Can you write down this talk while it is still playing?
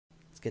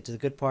get to the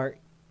good part.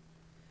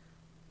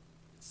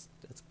 It's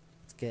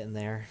getting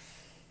there.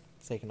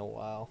 It's taking a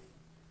while.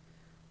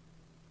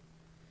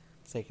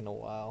 It's taking a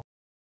while.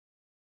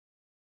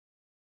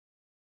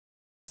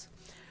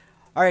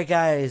 Alright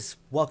guys,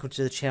 welcome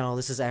to the channel.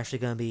 This is actually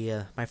going to be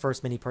my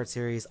first mini-part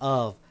series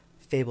of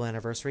Fable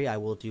Anniversary. I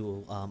will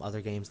do other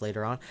games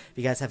later on. If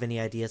you guys have any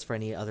ideas for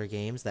any other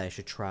games that I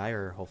should try,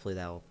 or hopefully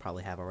that I'll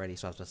probably have already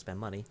so I have to spend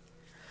money,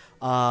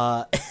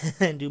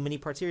 and do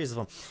mini-part series of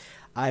them.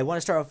 I want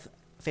to start off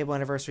Fable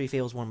Anniversary.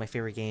 Fable is one of my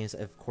favorite games,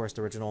 of course,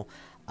 the original.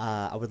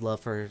 I would love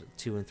for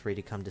 2 and 3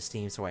 to come to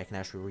Steam so I can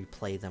actually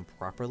replay them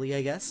properly,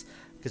 I guess.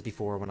 Because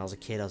before, when I was a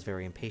kid, I was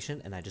very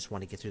impatient, and I just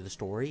want to get through the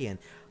story and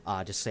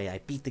just say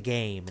I beat the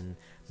game and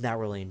not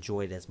really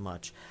enjoy it as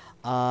much.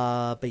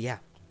 But yeah,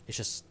 it's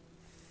just...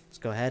 Let's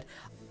go ahead.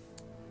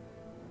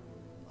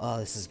 Oh,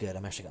 this is good.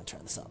 I'm actually going to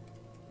turn this up.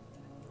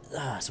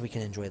 So we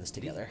can enjoy this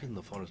together. Deep in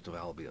the forest of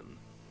Albion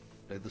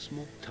lay the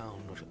small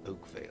town of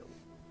Oakvale,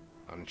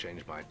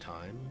 unchanged by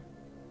time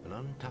and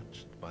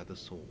untouched by the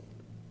sword.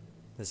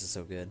 This is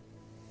so good.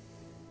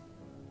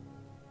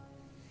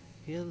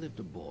 Here lived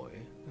a boy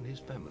and his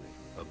family,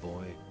 a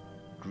boy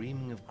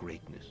dreaming of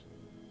greatness,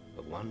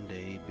 of one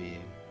day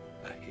being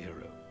a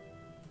hero.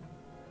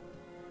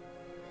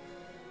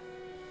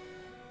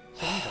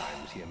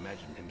 Sometimes he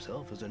imagined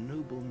himself as a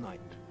noble knight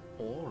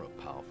or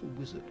a powerful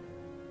wizard.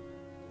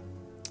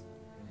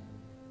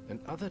 And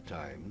other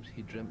times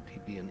he dreamt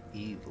he'd be an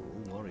evil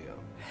warrior.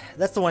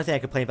 That's the one thing I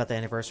complain about the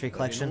Anniversary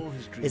Collection,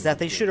 is that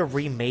they should have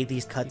remade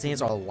these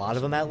cutscenes, or a lot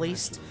of them at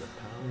least,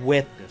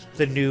 with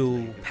the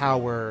new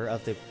power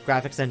of the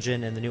graphics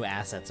engine and the new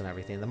assets and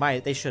everything.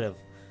 They should have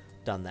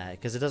done that,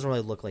 because it doesn't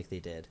really look like they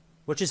did.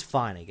 Which is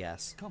fine, I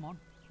guess. Come on,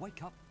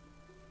 wake up.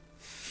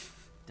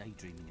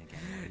 Daydreaming again,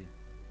 are you?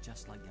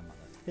 Just like your mother.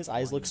 His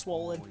eyes look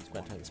swollen. I'm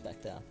going to turn this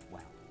back down.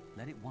 Well,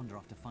 let it wander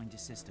off to find your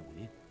sister,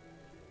 will you?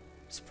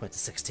 Just put it to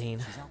 16.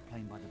 She's out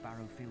playing by the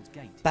Barrowfields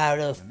gate.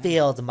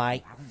 Barrowfield,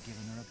 mate. You haven't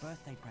given her a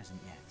birthday present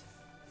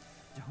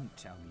yet. Don't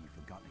tell me you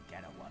forgot to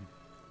get her one.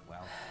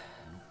 Well,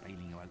 I'm not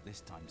bailing you out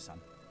this time,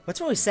 son. What's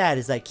really sad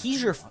is like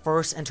he's your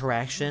first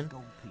interaction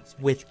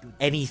with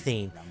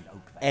anything,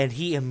 and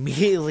he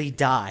immediately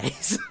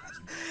dies.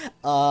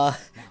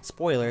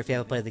 Spoiler if you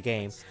haven't played the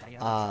game.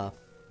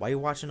 Why are you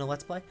watching a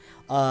Let's Play?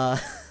 God.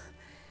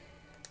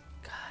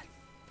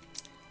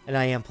 And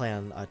I am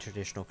playing on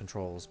traditional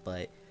controls,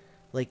 but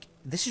like,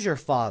 this is your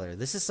father.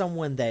 This is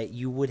someone that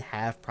you would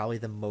have probably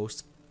the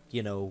most,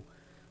 you know,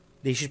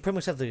 they should pretty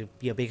much have the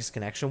biggest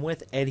connection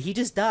with, and he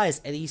just dies,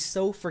 and he's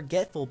so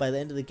forgetful by the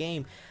end of the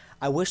game.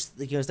 I wish,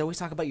 you know, they always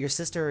talk about your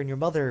sister and your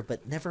mother,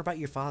 but never about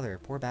your father.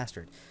 Poor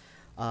bastard.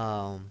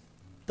 Though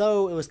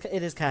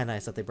it is kind of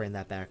nice that they bring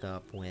that back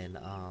up when,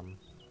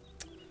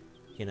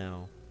 you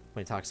know,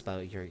 when he talks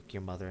about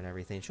your mother and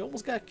everything. She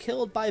almost got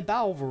killed by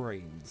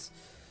Balverines.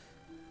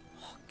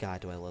 Oh,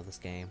 God, do I love this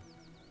game.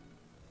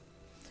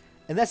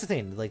 And that's the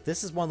thing, like,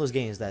 this is one of those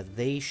games that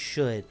they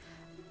should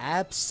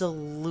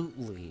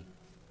absolutely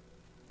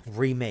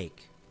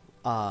remake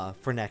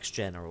for next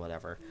gen or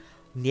whatever.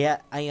 Yeah,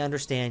 I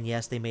understand,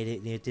 yes, they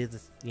did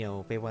the, you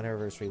know, Fable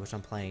Anniversary, which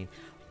I'm playing,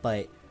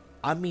 but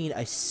I mean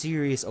a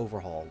serious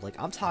overhaul. Like,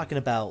 I'm talking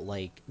about,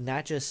 like,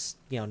 not just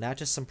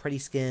some pretty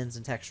skins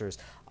and textures.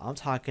 I'm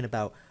talking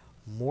about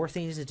more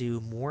things to do,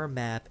 more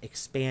map,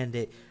 expand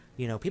it.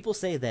 You know, people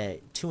say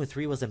that 2 and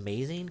 3 was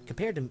amazing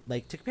compared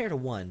to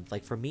 1.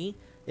 Like, for me,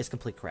 it's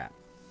complete crap.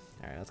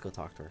 Alright, let's go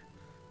talk to her.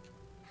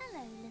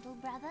 Hello, little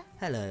brother.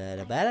 Hello,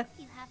 little brother. I hope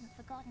you haven't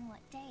forgotten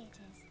what day it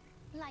is,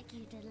 like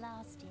you did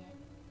last year.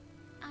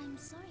 I'm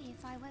sorry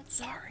if I woke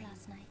you up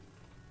last night.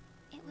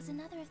 It was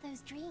another of those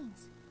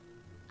dreams.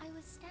 I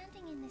was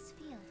standing in this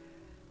field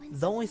when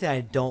the only thing I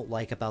don't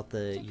like about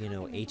the, you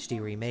know, HD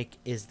remake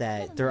is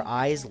that their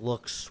eyes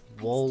look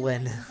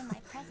swollen.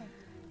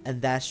 And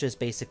that's just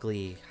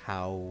basically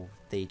how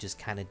they just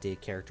kind of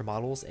did character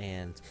models,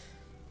 and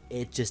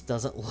it just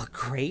doesn't look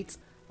great.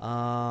 You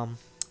know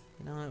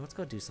what, let's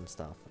go do some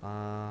stuff.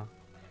 I'm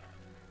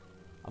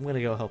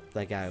gonna go help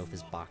that guy with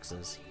his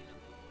boxes.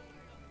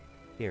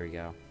 Here we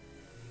go.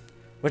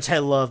 Which I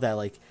love that,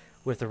 like,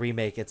 with the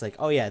remake, it's like,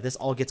 oh yeah, this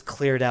all gets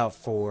cleared out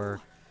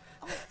for...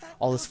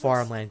 all this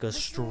farmland goes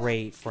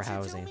straight for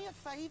housing.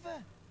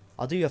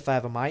 I'll do you a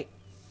favor, mate.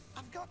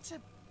 I've got to,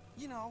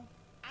 you know,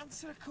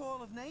 answer a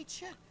call of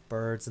nature.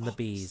 Birds and the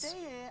bees. Stay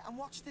here and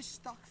watch this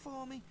stock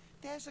for me.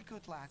 There's a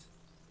good lad.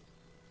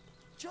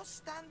 Just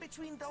stand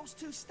between those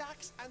 2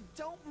 stacks and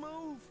don't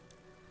move.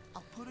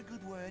 I'll put a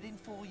good word in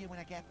for you when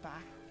I get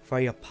back. For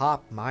your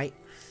pop, mate.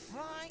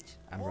 Right.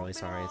 I'm really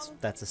sorry.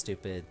 That's a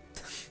stupid...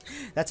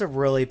 that's a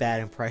really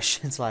bad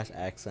impression /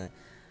 accent.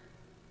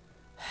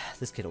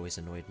 This kid always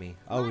annoyed me.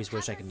 I always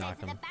wish I could knock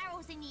him. The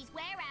barrels in these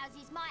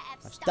warehouses might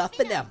have stuff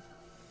in them.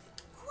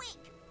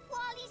 Quick,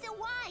 while he's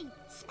away,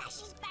 smash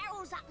his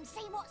barrels up and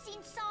see what's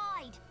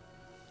inside.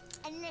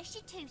 Unless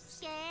you're too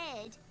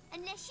scared.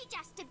 Unless you're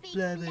just a big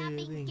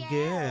loving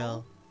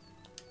girl.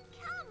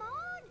 Come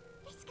on,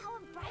 let's go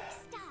and break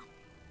stuff.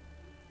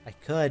 I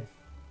could.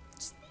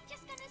 Just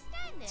gonna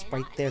stand there. It's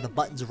right there. The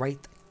button's right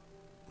there.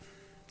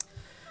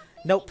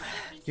 Nope.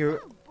 It's You're...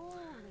 so boring.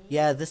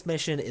 Yeah, this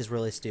mission is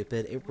really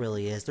stupid. It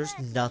really is. There's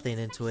nothing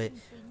into it.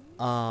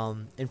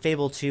 In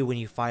Fable 2, when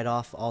you fight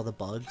off all the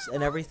bugs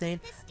and everything,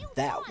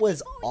 that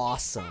was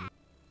awesome.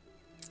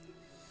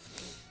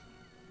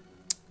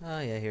 Oh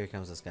yeah, here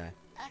comes this guy.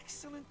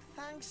 Excellent,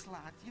 thanks,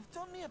 lad. You've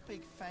done me a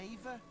big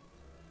favour.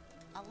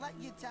 I'll let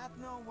your dad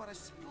know what a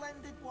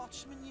splendid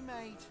watchman you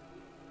made.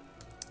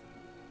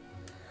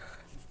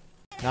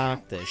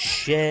 Knock the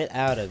shit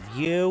out of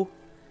you.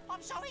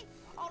 I'm sorry.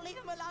 I'll leave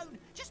him alone.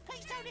 Just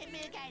please don't hit me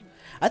again.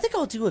 I think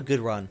I'll do a good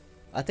run.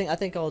 I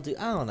think I'll do.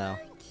 I don't know.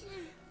 Thank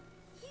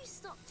you. You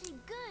stopped too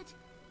good.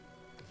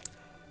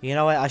 You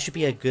know what? I should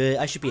be a good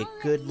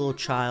little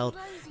child.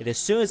 And as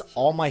soon as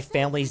all my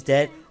family's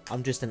dead,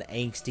 I'm just an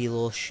angsty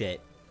little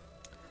shit.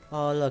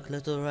 Oh look,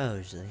 little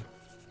Rosie.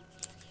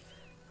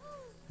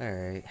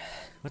 Alright.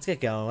 Let's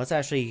get going. Let's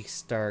actually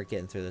start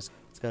getting through this.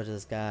 Let's go to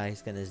this guy.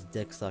 He's getting his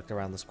dick sucked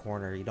around this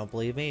corner. You don't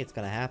believe me? It's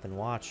gonna happen.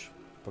 Watch.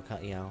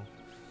 Because, you know.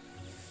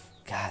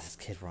 God, this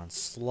kid runs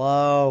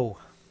slow.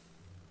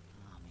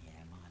 Come here,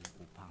 my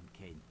little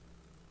pumpkin.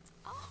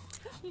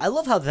 I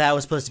love how that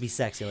was supposed to be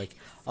sexy. Like,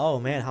 oh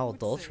man, how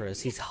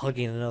adulterous. He's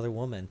hugging another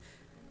woman.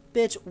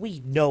 Bitch,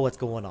 we know what's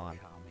going on.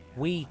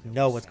 We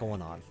know what's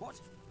going on. What?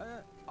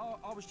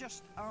 I was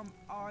just,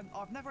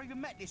 I've never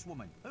even met this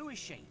woman. Who is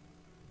she?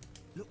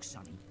 Look,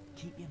 Sonny,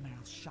 keep your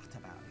mouth shut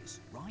about this,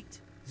 right?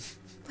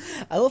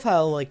 I love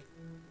how, like,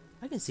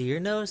 I can see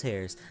your nose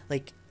hairs.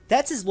 Like,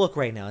 that's his look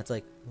right now. It's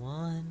like,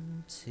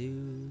 1,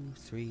 2,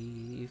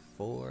 3,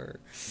 4.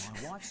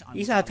 My wife's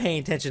He's not paying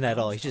attention at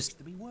all. He's just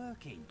to be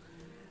working.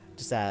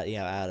 out, you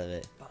know, out of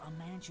it. But a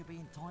man should be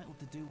entitled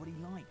to do what he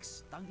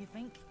likes, don't you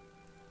think?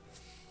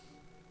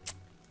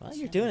 Well,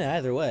 you're doing it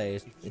either way,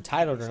 If you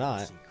entitled keep or this not.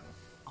 secret,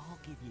 I'll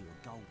give you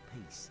a gold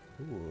piece.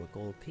 Ooh, a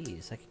gold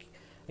piece.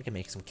 I can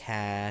make some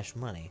cash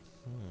money.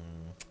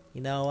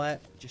 You know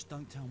what? Just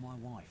don't tell my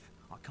wife.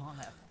 I can't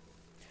let her.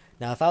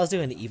 Now, if I was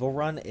doing the evil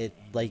run, it,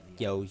 like,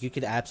 yo, you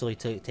could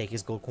absolutely take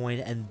his gold coin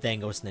and then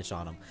go snitch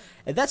on him.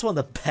 And that's one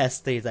of the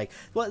best things, like,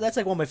 well, that's,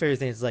 like, one of my favorite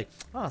things, like,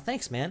 oh,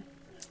 thanks, man.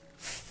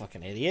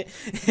 Fucking idiot.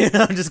 You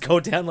know, just go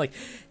down, like,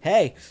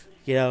 hey,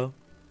 you know,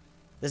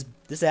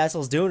 this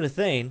asshole's doing a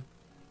thing.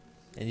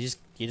 And you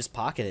just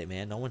pocket it,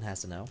 man. No one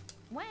has to know.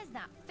 Where's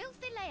that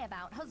filthy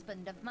layabout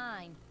husband of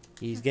mine?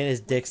 He's getting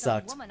his dick With some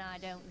sucked. woman I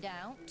don't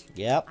doubt.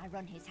 Yep. I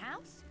run his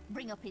house,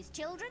 bring up his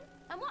children,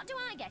 and what do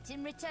I get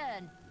in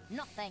return?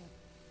 Nothing.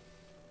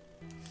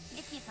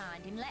 If you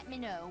find him, let me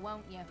know,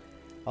 won't you?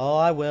 Oh,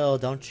 I will,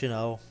 don't you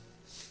know?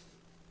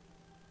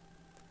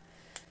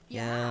 You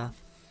Yeah. have?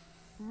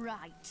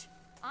 Right.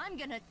 I'm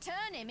gonna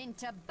turn him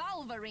into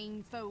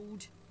Balverine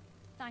food.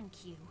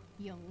 Thank you,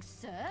 young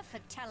sir, for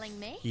telling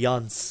me.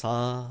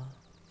 Yansa.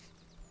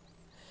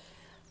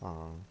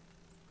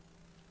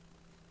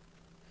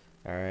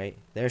 Alright.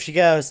 There she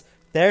goes.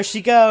 There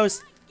she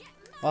goes.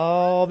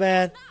 Oh,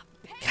 man.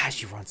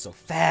 Gosh, you run so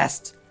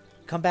fast.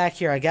 Come back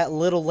here. I got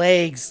little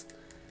legs.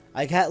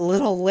 I got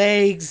little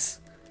legs.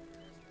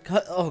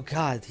 Oh,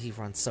 God. He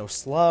runs so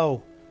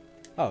slow.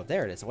 Oh,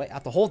 there it is. Wait, I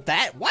have to hold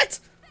that? What?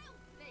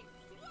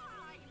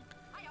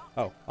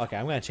 Oh, okay.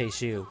 I'm going to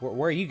chase you.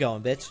 Where are you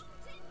going, bitch?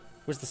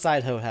 Where's the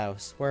side hoe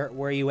house? Where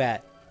are you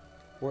at?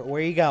 Where are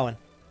you going?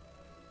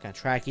 Gonna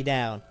track you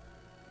down.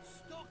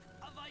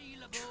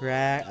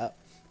 Track up.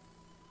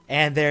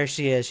 And there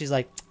she is. She's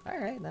like,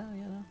 alright, now,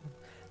 you know.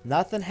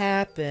 Nothing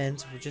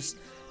happened. We've just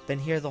been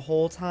here the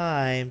whole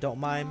time. Don't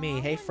mind me.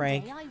 Hey,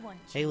 Frank.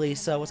 Hey,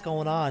 Lisa. What's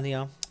going on?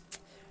 You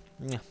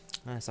know.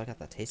 I still got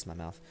that taste in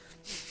my mouth.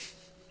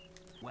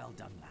 Well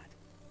done, lad.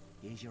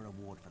 Here's your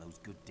reward for those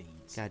good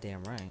deeds.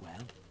 Goddamn right. Well,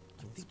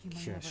 I think you may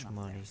cash have enough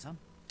money. there, son.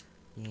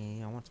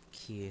 Yeah, I want some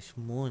cash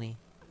money.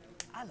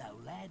 Hello,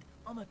 lad.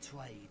 I'm a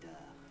trader.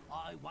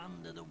 I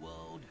wander the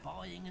world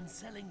buying and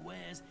selling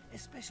wares,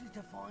 especially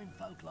to fine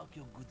folk like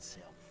your good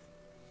self.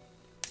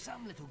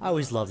 Some little I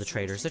always love the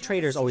traders. The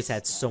traders always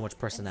had so much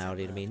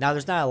personality to me. Now,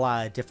 there's not a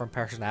lot of different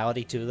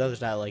personality to them. There's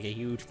not like a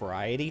huge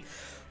variety.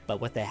 But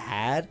what they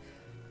had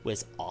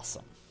was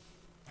awesome.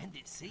 And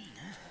it seems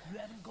you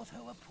haven't got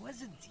her a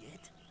present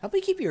yet. How about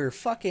you keep your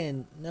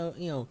fucking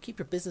keep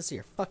your business to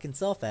your fucking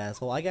self,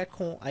 asshole. I got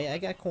coin. I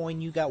got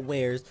coin. You got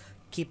wares.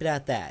 Keep it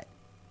at that.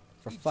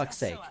 For fuck's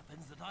sake. So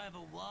happens that I have a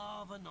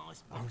rather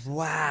nice A box.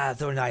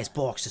 rather nice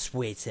box of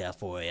sweets here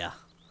for you.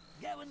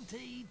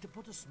 Guaranteed to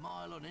put a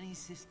smile on any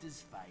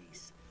sister's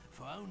face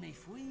for only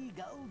 3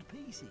 gold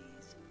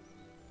pieces.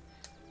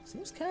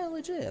 Seems kind of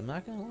legit. I'm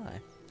not gonna lie.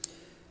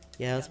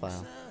 Yeah, that's Young fine.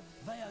 sir,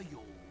 they are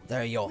yours.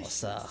 They're yours, Wish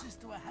sir. your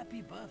sister a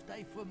happy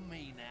birthday from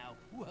me now,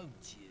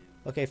 won't you?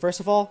 Okay, first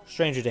of all,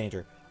 stranger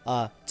danger.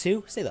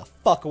 2, stay the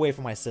fuck away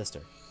from my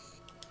sister.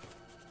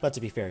 But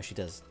to be fair, she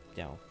does,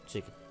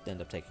 she could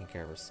end up taking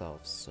care of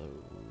herself. So,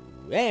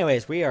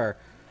 anyways, we are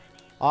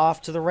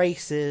off to the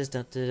races.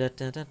 Dun, dun, dun,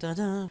 dun, dun, dun,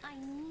 dun. I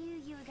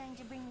knew you were going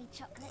to bring me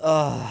chocolate.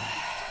 Ugh.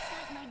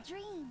 Just like my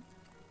dream.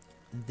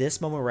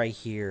 This moment right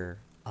here,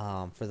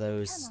 for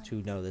those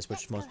who know this, which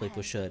Let's most go people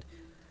home. should,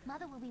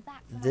 Mother will be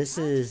back from This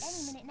her party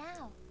is- any minute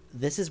now.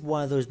 this is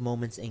one of those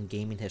moments in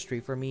gaming history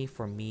for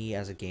me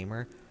as a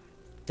gamer,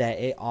 that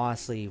it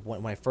honestly,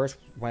 when I first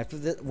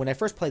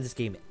played this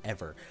game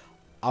ever,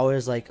 I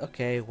was like,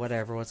 okay,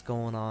 whatever, what's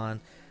going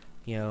on,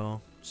 you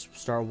know,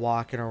 start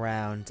walking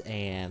around,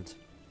 and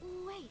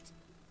Wait,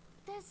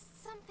 there's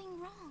something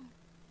wrong.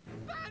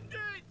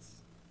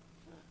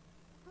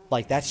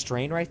 like that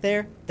strain right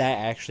there, that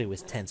actually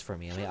was tense for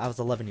me. I mean, I was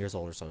 11 years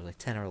old or so, like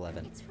 10 or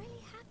 11, It's really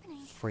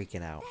happening.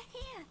 freaking out.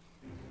 They're here.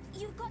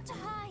 You've got to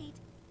hide.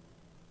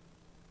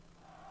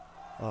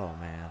 Oh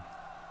man.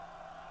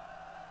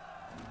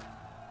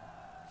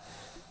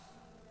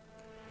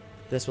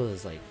 This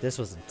was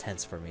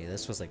intense for me.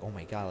 This was like, oh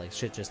my god, like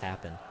shit just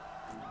happened.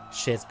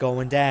 Shit's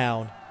going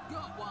down.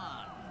 Got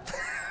one.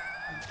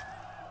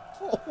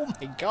 Oh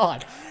my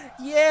god.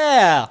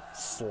 Yeah!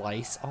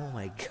 Slice. Oh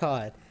my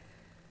god.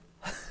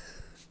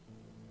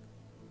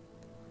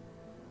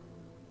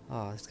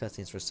 Oh, these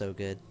cutscenes were so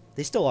good.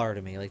 They still are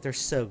to me. Like, they're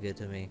so good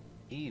to me.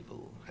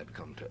 Evil had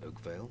come to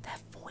Oakvale.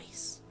 That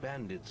voice.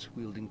 Bandits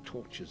wielding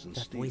torches and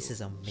That steel, voice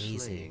is amazing.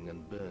 slaying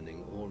and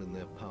burning all in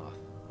their path.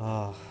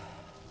 Oh.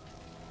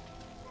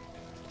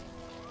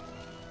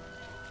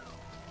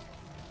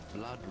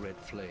 Blood-red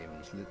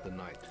flames lit the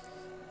night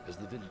as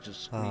the villagers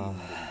screamed and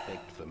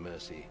begged for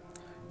mercy.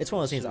 It's one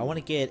of those things. I want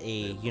to get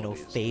a, Their you know,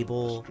 bodies filled the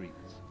Fable,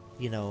 streets.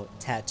 you know,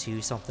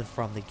 tattoo, something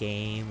from the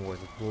game or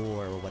the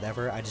lore or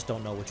whatever. I just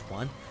don't know which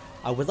one.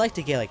 I would like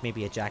to get, like,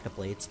 maybe a Jack of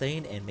Blades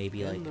thing and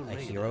maybe, like, Then the a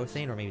hero raiders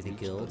thing or maybe the reached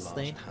the guilds last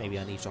thing, maybe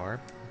house, on each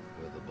arm.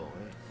 Where the boy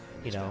and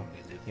You his know,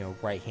 family lived. you know,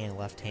 right hand,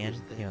 left hand,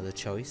 It was you know, the then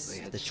choice, they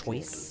had the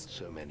choice. slaughtered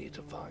so many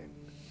to find.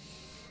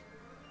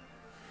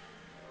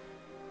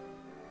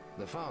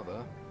 The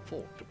father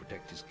fought to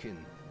protect his kin,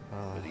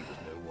 but he was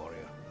no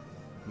warrior,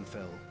 and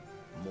fell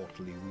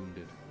mortally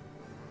wounded.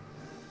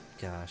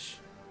 Gosh.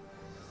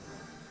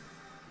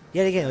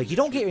 Yet again, like, you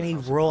don't get any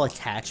real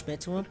attachment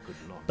to him,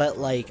 but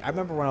like I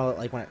remember when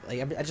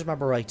I just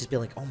remember like just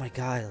being like, oh my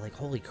god, like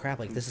holy crap,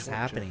 like this is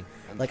happening.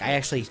 Like I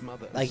actually,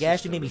 like it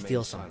actually made me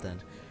feel something.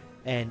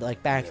 And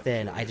like back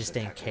then, I just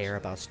didn't care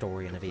about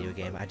story in a video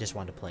game. I just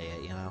wanted to play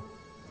it, you know.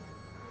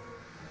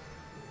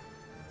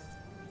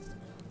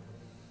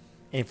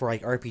 And for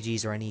like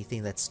RPGs or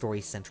anything that's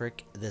story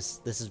centric, this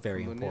is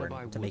very From the nearby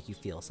important to make you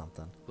woods, feel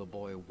something. The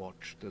boy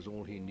watched as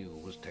all he knew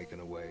was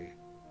taken away.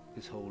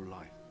 His whole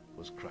life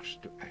was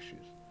crushed to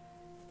ashes.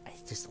 I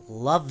just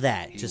love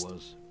that. He Just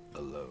was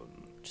alone.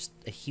 just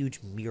a huge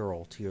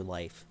mural to your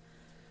life.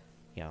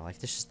 You know, like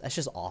that's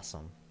just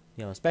awesome.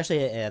 You know,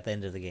 especially at the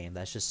end of the game,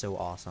 that's just so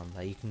awesome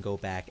that you can go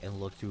back and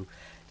look through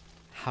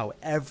how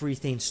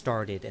everything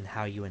started and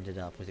how you ended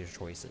up with your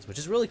choices, which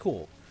is really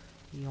cool.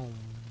 You know.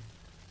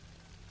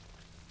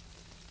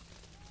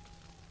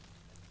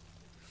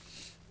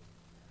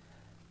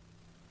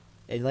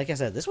 And like I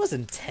said, this was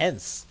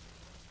intense.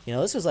 You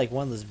know, this was like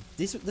one of those.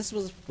 This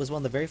was one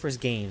of the very first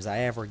games I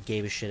ever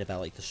gave a shit about,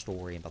 like the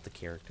story, about the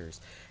characters,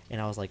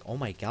 and I was like, oh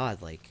my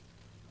god, like,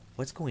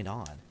 what's going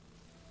on?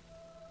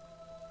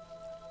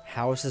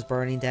 House is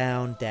burning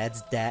down.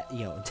 Dad's dad.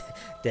 You know,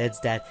 Dad's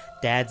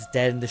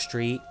dead in the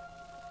street.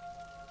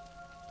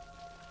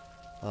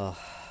 Ugh.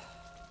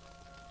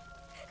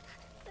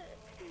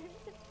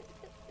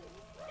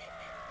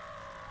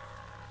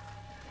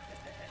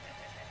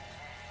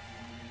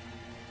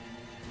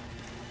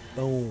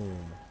 Boom.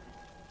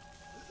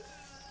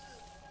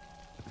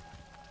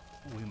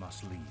 We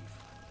must leave.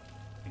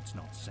 It's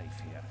not safe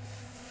here.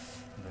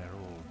 They're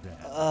all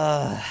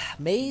dead.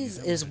 Maze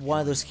is one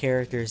of those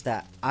characters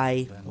that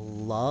I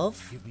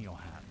love. Give me your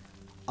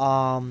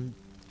hand.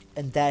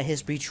 And that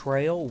his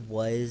betrayal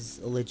was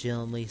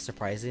legitimately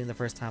surprising the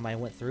first time I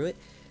went through it.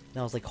 And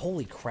I was like,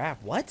 holy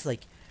crap, what?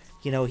 Like,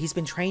 you know, he's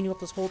been training you up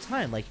this whole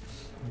time. Like,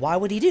 why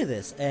would he do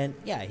this? And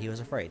yeah, he was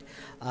afraid.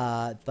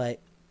 But,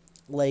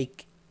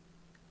 like,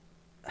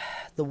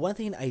 the one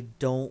thing I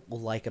don't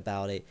like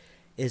about it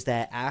is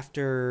that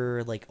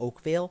after, like,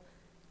 Oakvale,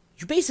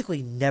 you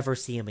basically never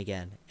see him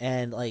again.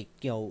 And, like,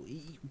 you know,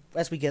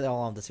 as we get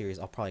along the series,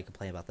 I'll probably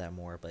complain about that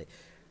more. But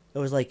it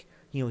was like,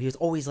 you know, he was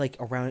always, like,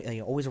 around, you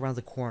know, always around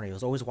the corner. He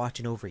was always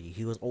watching over you.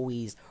 He was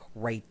always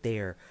right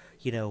there.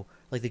 You know,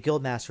 like, the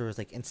guildmaster was,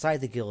 like,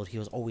 inside the guild. He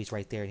was always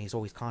right there, and he's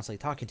always constantly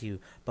talking to you.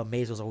 But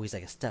Maze was always,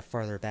 like, a step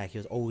further back. He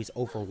was always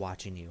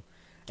overwatching you.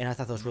 And I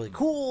thought that was really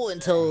cool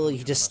until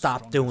he just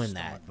stopped doing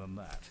that.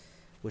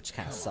 Which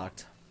kind of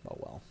sucked. Oh,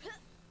 well.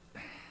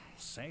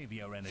 Save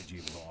your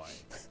energy, boy.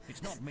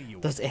 It's not me you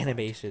Those want to fight.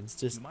 animations,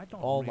 just, You might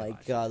not oh my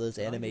realize god, those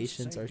it, but I just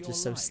animations are saved just your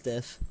so life.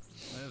 stiff.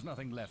 There's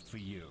nothing left for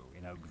you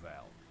in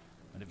Oakvale.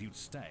 And if you'd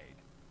stayed,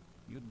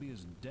 you'd be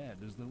as dead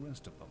as the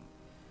rest of them.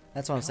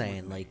 That's what I'm Come saying,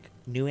 with me. like,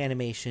 new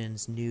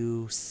animations,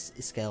 new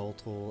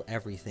skeletal,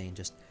 everything,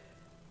 just,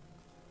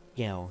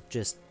 you know,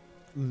 just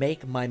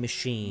make my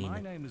machine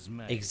My name is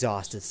Maze.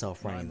 exhaust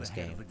itself I'm running the this head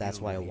of game. the That's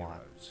Guild what I of want.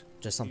 Heroes.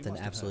 Just You something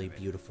must have absolutely heard of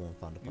it. beautiful and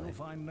fun to play. You'll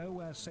find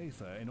nowhere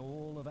safer in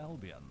all of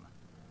Albion,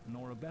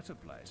 nor a better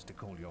place to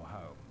call your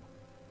home.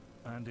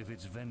 And if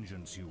it's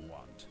vengeance you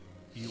want,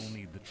 you'll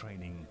need the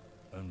training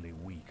only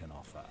we can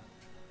offer.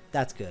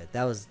 That's good.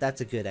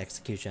 That's a good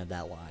execution of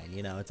that line.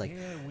 You know, it's like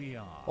Here we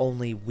are.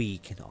 only we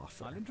can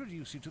offer. I'll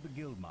introduce you to the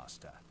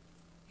guildmaster.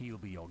 He'll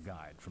be your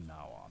guide from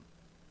now on.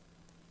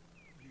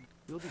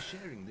 You'll be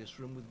sharing this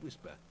room with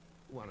Whisper,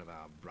 one of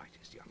our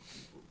brightest young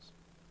pupils.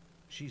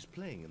 She's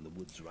playing in the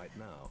woods right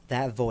now.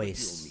 That You'll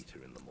voice, meet her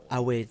in the morning. I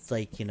would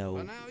like, you know,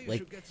 For now, you like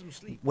should get some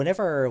sleep.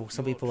 whenever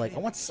some Your people like, I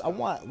want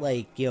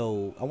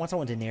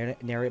someone to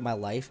narrate my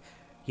life.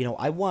 You know,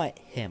 I want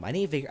him. I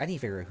need to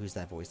figure out who's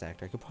that voice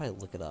actor. I could probably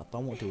look it up. I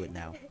won't do it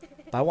now,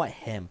 but I want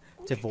him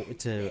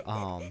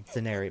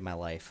to narrate my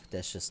life.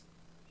 That's just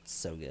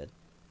so good.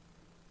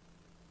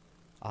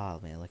 Oh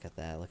man, look at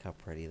that! Look how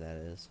pretty that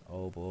is.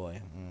 Oh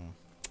boy,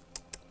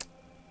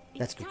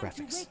 that's good It's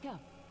time graphics. to wake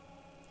up.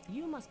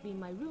 You must be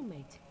my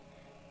roommate.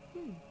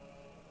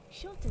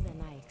 Shorter than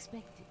I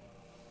expected.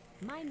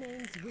 My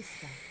name's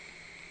Whisper.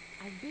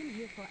 I've been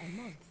here for a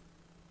month.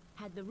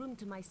 Had the room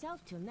to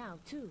myself till now,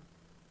 too.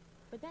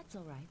 But that's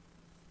all right.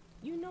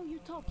 You know you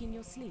talk in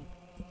your sleep.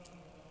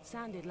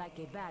 Sounded like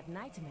a bad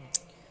nightmare.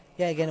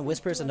 Yeah, again,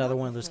 Whisper's another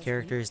one of those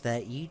characters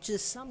that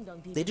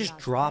they just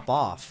drop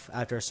off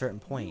after a certain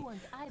point.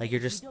 Like, you're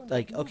just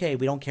like, okay,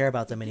 we don't care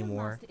about them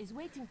anymore.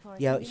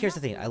 Yeah, here's the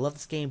thing. I love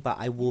this game, but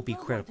I will be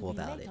critical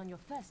about it.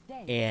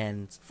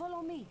 And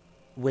Follow me.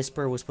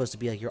 Whisper was supposed to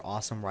be like your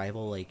awesome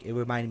rival. Like, it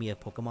reminded me of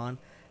Pokemon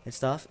and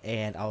stuff.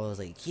 And I was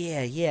like,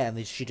 yeah. And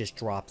then she just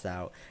drops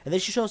out. And then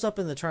she shows up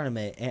in the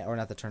tournament, or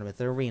not the tournament,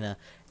 the arena.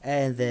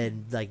 And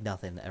then, like,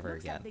 nothing ever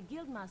Looks again. like the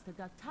guildmaster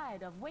got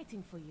tired of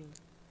waiting for you.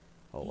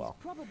 Oh well.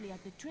 He's probably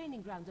at the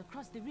training grounds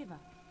across the river.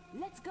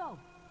 Let's go.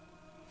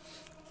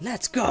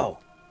 Let's go!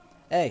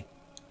 Hey.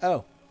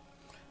 Oh.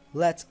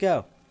 Let's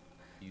go.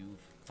 You've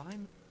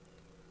fine.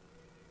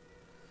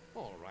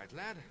 All right,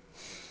 lad.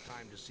 It's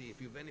time to see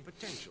if you've any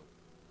potential.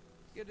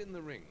 Get in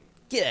the ring.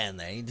 Get in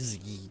there. Here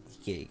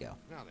you go.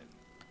 Now then,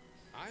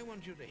 I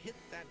want you to hit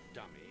that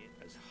dummy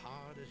as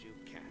hard as you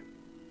can.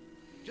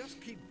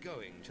 Just keep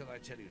going till I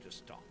tell you to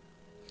stop.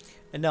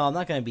 And no, I'm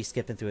not going to be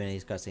skipping through any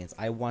of these cutscenes.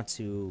 I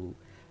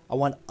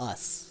want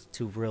us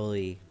to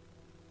really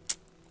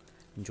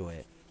enjoy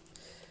it.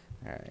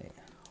 Alright.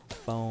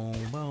 Boom,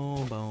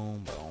 boom,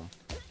 boom, boom.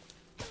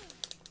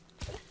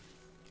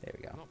 There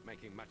we go. Not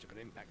making much of an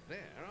impact there,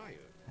 are you?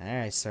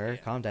 Alright, sir.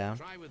 Calm down.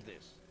 Try with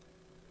this.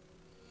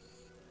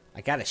 I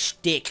got a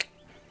stick.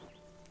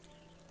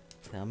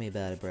 Tell me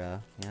about it,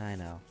 bro. Yeah, I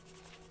know.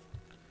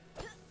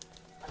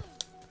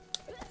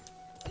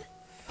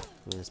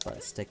 Ooh, this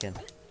part's sticking.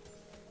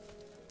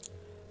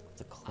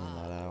 To clean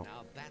that out.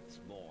 Now that's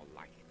more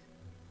like it.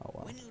 Oh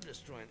well. When you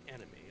destroy an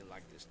enemy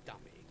like this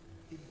dummy,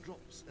 it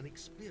drops an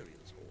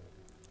experience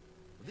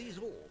orb. These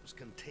orbs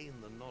contain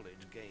the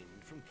knowledge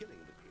gained from killing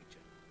the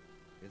creature.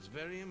 It's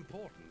very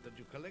important that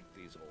you collect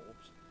these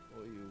orbs,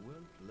 or you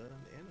won't learn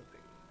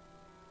anything.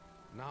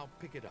 Now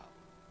pick it up.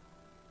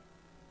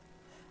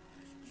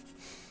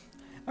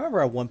 I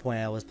remember at one point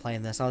I was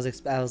playing this. I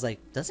was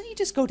like, doesn't he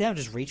just go down, and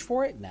just reach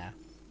for it? Nah.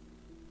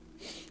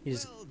 He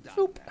just. Well done,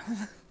 Boop.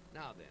 lad.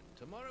 Now then,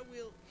 tomorrow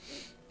we'll.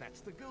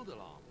 That's the guild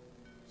alarm.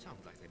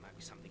 Sounds like there might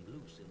be something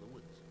loose in the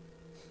woods.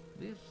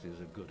 This is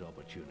a good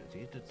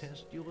opportunity to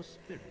test your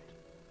spirit.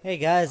 Hey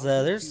guys,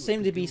 there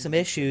seem to be some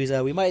issues.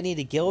 We might need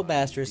a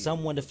guildmaster,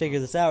 someone to figure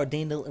this out.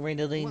 Ding, ding,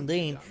 ding,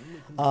 ding.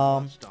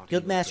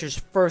 Guildmaster's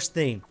first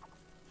thing.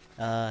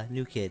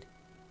 New kid.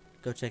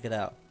 Go check it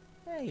out.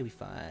 Hey, you'll be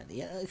fine.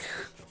 Yeah.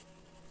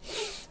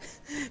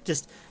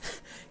 Just,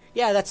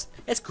 yeah,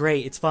 it's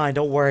great. It's fine.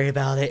 Don't worry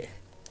about it.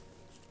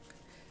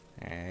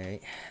 All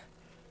right.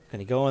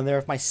 Gonna go in there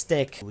with my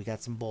stick. We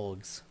got some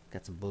bugs.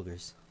 Got some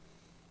boogers.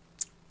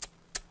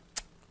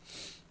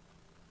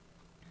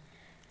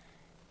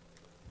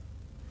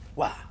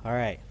 Wow. All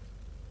right.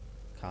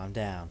 Calm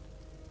down.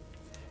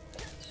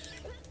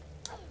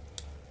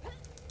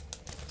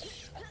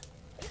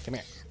 Come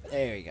here.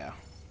 There you go.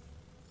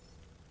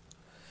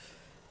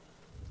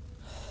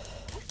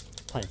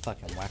 Playing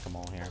fucking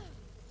whack-a-mole here.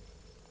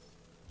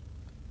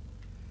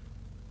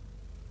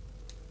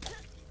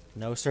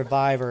 No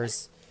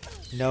survivors.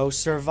 No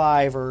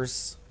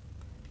survivors.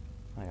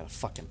 I gotta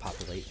fucking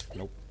populate.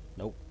 Nope.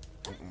 Nope.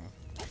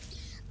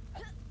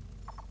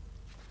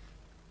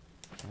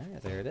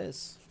 Alright, there it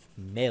is.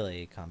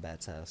 Melee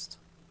combat test.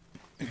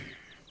 Good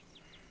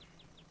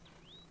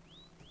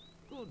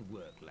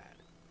work, lad.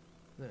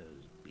 Those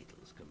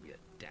beetles can be a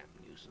damn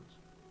nuisance.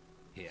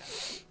 Here,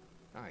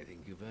 I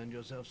think you've earned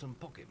yourself some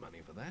pocket money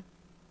for that.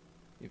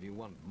 If you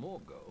want more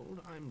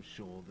gold, I'm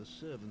sure the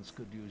servants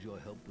could use your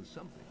help with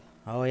something.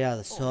 Oh yeah,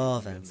 the Or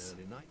servants. an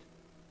early night.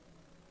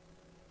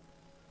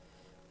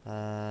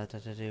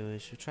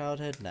 Is your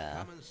childhood? Nah.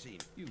 Come and see me.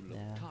 You look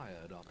Yeah.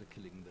 tired after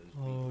killing those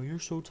Oh, beetles. you're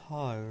so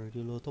tired,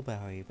 you little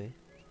baby.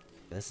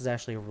 This is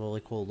actually a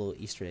really cool little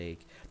Easter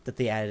egg that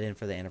they added in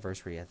for the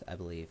anniversary, I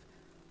believe,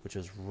 which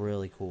was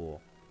really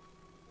cool.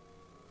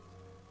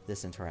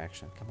 This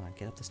interaction. Come on,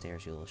 get up the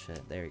stairs, you little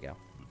shit. There you go.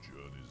 The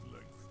journey's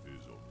length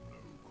is of no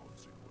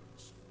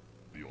consequence.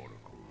 The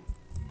Oracle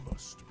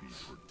must be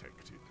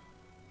protected.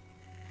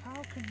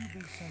 How can you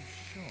be so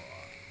sure?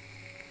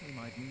 We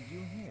might need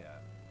you here.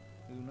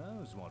 Who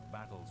knows what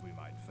battles we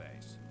might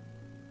face?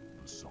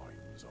 The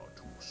signs are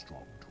too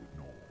strong to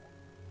ignore,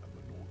 and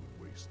the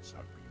northern wastes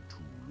have been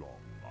too long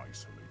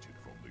isolated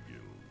from the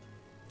guild.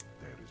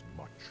 There is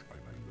much I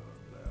may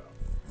learn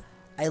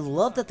there. I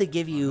love that they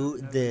give you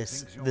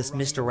this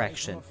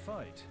misdirection.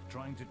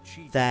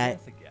 That,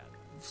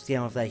 you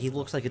know, that he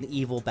looks like an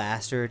evil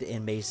bastard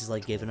and Mace is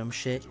like giving him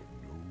shit.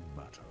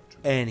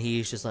 And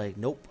he's just like,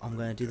 nope, I'm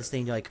gonna do this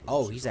thing. You're like,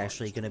 oh, he's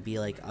actually gonna be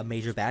like a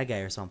major bad guy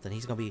or something.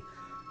 He's gonna be,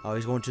 oh,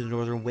 he's going to the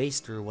Northern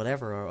Waste or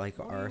whatever, or like,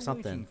 or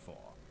something.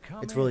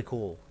 It's really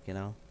cool, you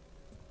know.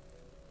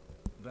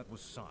 That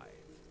was Scythe.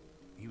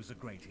 He was a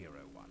great hero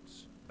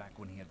once, back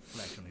when he had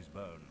flesh on his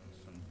bones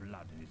and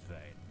blood in his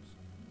veins.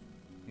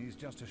 He's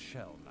just a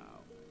shell now.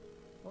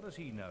 What does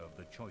he know of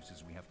the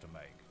choices we have to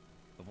make,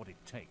 of what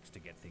it takes to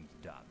get things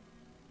done?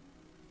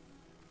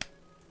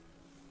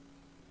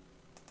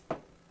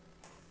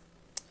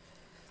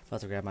 About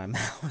to grab my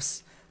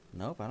mouse.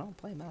 Nope, I don't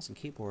play mouse and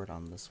keyboard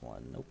on this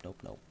one. Nope, nope,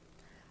 nope.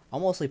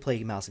 I'll mostly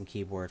play mouse and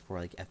keyboard for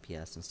like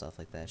FPS and stuff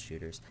like that,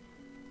 shooters.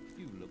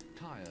 You look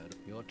tired.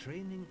 Your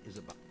training is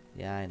about...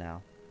 Yeah, I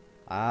know.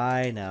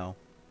 I know.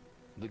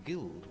 The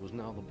guild was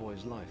now the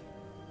boy's life.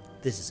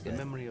 This is good. The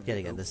memory of Yet the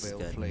again, this is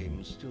Oakvale good.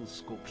 flames still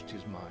scorched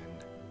his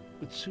mind.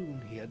 But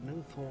soon he had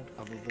no thought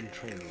other than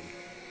training,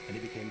 and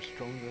he became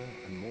stronger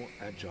and more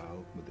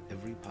agile with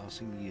every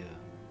passing year.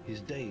 His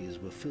days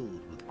were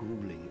filled with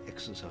grueling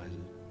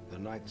exercises, the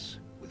nights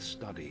with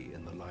study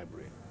in the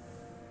library.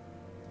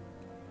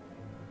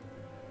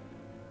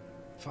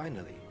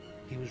 Finally,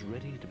 he was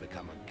ready to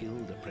become a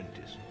guild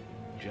apprentice,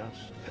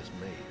 just as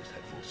Maze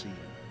had foreseen.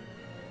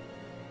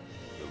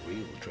 The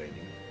real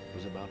training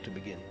was about to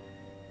begin.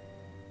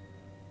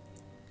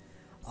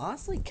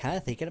 Honestly, kind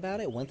of thinking about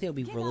it, one thing would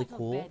be Get really out of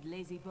cool. bed,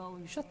 lazy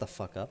bones. Shut the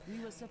fuck up.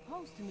 We were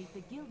supposed to meet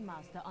the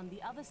guildmaster on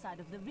the other side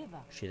of the river.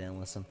 She didn't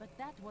listen. But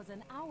that was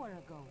an hour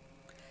ago.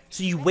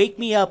 So you wake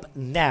me up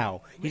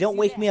now. You don't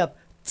wake me up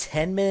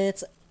 10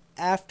 minutes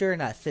after,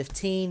 not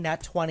 15,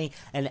 not 20,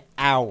 an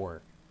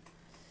hour.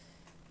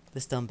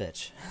 This dumb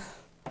bitch.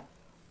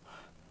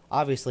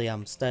 Obviously,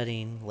 I'm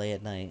studying late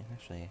at night.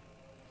 Actually,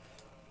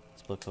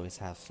 this book always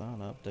have... Oh,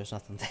 no, there's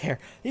nothing there.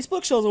 These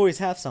bookshelves always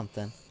have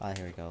something. Ah,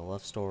 here we go.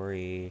 Love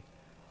story.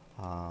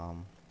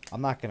 I'm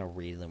not going to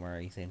read them or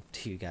anything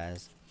to you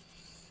guys.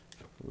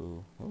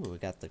 Ooh, we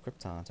got the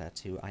Krypton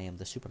tattoo. I am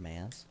the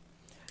Superman's.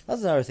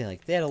 That's another thing.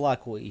 Like, they had a lot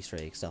of cool Easter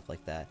egg stuff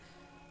like that.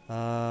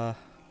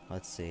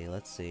 Let's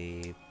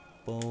see.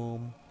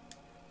 Boom.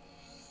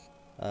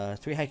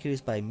 3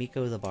 haikus by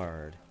Miko the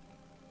Bard.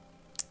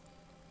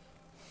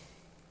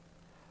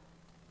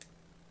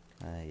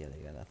 Yeah,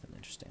 they got nothing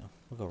interesting.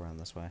 We'll go around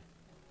this way.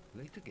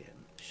 Late again?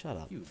 Shut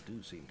up. You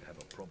do seem to have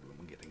a problem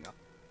getting up.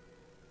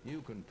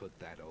 You can put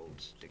that old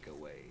stick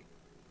away.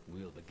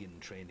 We'll begin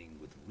training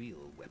with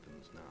real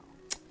weapons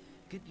now.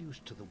 Get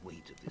used to the weight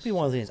of this. That'd be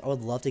one of the things. I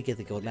would love to get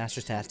the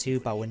Guildmaster's tattoo,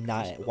 but I would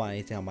not want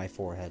anything on my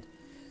forehead.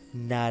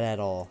 Not at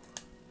all.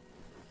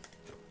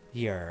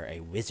 You're a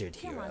wizard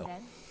Come on, hero.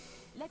 then.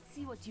 Let's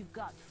see what you've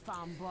got,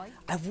 farm boy.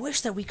 I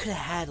wish that we could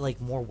have had like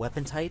more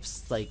weapon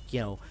types, like, you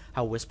know,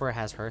 how Whisperer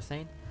has her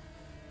thing.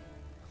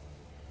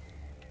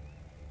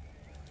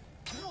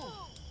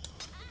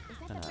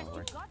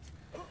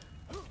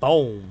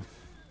 Boom.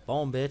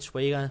 Boom, bitch.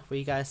 What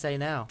you gotta say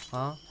now,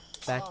 huh?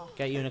 Back,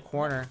 got you in a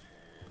corner.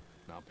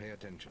 Now pay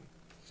attention.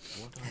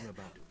 What I'm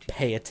about to teach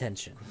Pay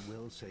attention. you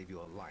will save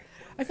your life.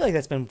 I feel like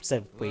that's been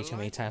said way too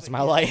many times in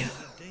my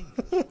life. And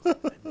you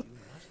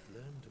must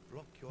learn to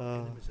block your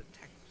enemy's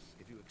attacks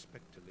if you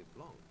expect to live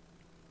long.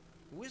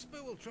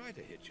 Whisper will try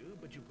to hit you,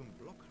 but you can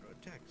block her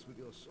attacks with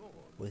your sword.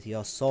 With your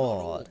Not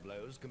all sword.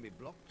 blows can be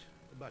blocked,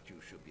 but you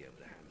should be able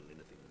to handle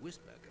anything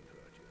Whisper can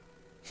hurt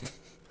you.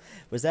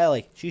 Was that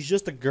like, she's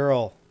just a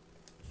girl.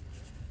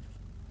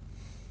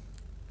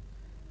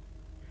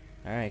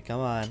 Alright,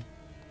 come on.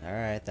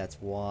 Alright, that's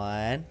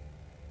 1.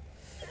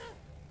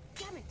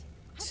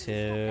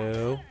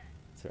 2.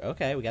 3.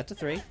 Okay, we got to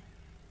 3.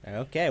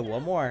 Okay,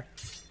 one more.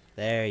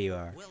 There you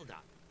are. Well done.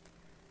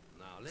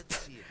 Now let's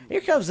see if you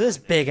Here comes this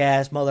big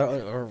ass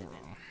mother.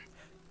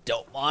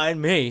 Don't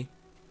mind me.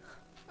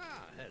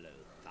 Ah, hello,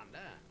 Thunder.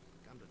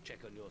 Come to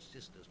check on your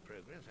sister's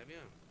progress, have you?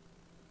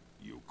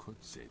 You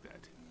could say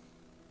that.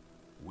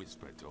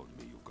 Whisper told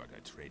me you got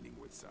a training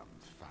with some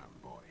farm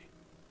boy.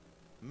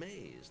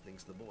 Maze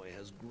thinks the boy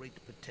has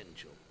great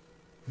potential.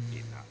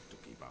 Enough to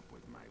keep up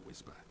with my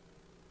Whisper.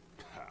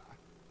 Ha!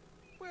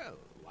 Well,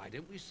 why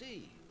don't we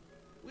see?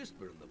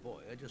 Whisper and the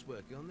boy are just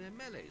working on their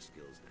melee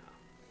skills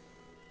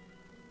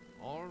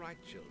now. All right,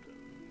 children.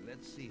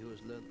 Let's see who has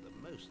learned the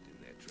most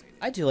in their training.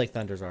 I do like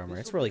Thunder's armor.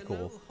 It's really cool.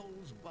 No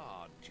holds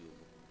barred duel,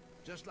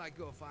 just like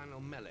your final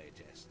melee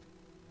test.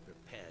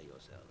 Prepare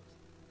yourselves.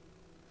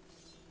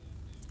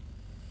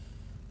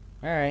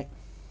 Alright.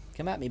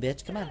 Come at me,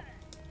 bitch. Come on.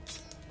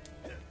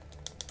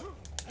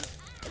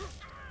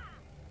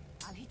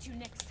 I'll hit you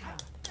next time.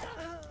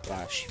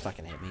 Wow, she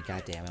fucking hit me.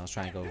 God damn it. I was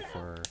trying to go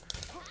for...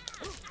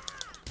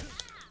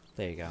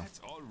 There you go. That's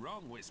all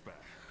wrong, Whisper.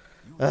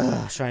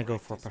 I was trying to go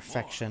for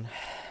perfection.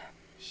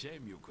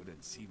 Shame you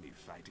couldn't see me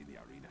fight in the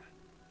arena.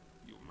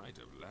 You might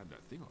have learned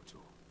a thing or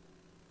two.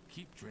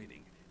 Keep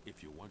training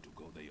if you want to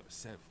go there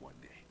yourself one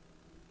day.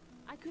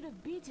 I could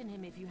have beaten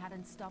him if you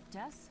hadn't stopped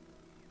us.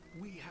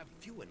 We have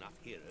few enough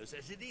heroes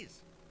as it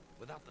is,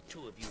 without the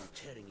two of you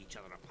tearing each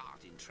other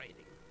apart in training.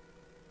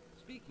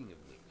 Speaking of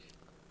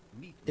which,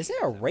 meet Is me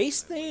it a at the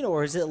race library. thing,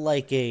 or is it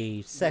like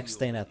a sex Then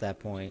thing you'll at that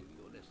point?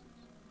 continue your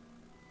lessons.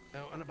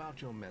 Oh, and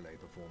about your melee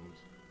performance.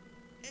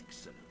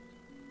 Excellent.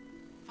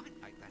 Fight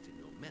like that in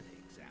your melee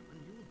exam and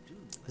you'll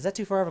do. Is that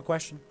too far of a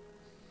question?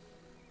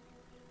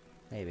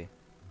 Maybe.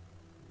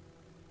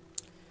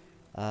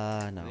 No.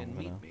 Then I'm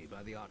meet gonna... me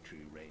by the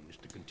archery range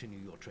to continue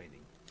your training.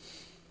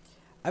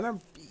 I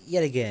remember,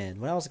 yet again,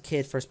 when I was a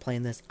kid first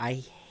playing this,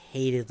 I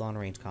hated long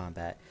range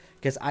combat.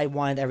 Because I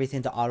wanted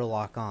everything to auto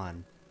lock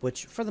on.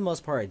 Which, for the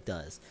most part, it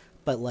does.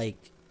 But, like,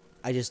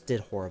 I just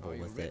did horrible Are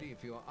you with ready it.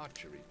 for your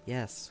archery?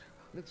 Yes.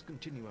 Let's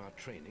continue our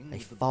training. I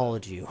with the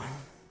followed bow. you.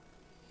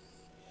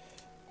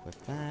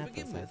 Equip that,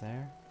 Begin put that with,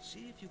 there.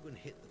 see if you can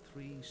hit the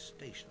 3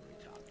 stationary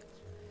targets.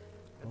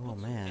 Oh, Put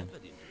some man. effort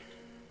into it.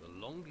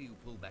 The longer you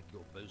pull back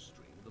your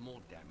bowstring, the more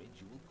damage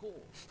you will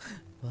cause.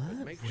 But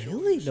What? make sure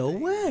Really? you No stay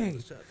in way.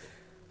 the circle.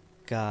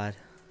 God.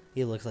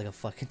 He looks like a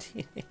fucking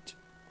teenager.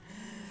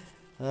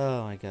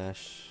 Oh my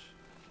gosh.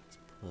 Let's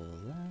pull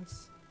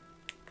this.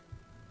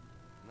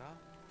 Now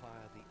fire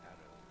the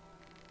arrow.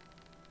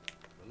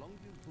 The longer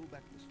you pull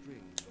back the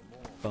string, the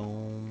more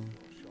Boom.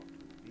 your shot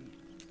will be.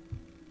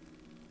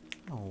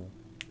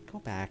 Oh. Go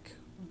back.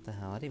 What the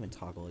hell? I didn't even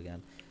toggle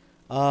again.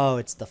 Oh,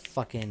 it's the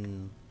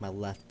fucking... my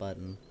left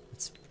button.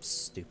 It's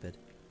stupid.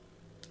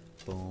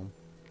 Boom.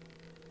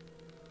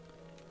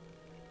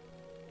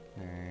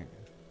 Alright.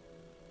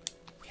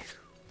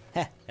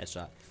 Heh,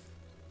 headshot.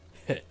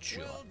 Headshot.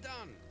 Well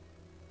done.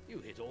 You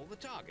hit all the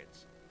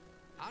targets.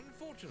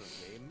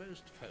 Unfortunately,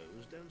 most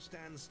foes don't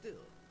stand still.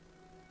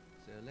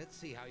 So let's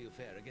see how you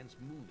fare against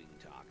moving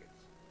targets.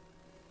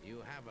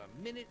 You have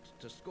a minute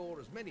to score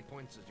as many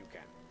points as you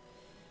can.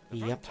 The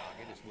front Yep.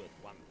 target is worth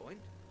 1 point.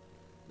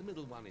 The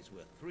middle one is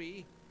worth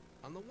 3.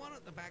 And the one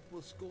at the back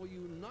will score you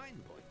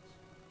 9 points.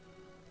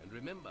 And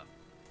remember,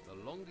 the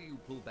longer you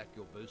pull back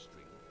your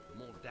bowstring, the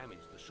more damage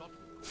the shot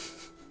will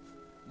cause.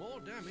 More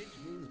damage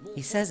means more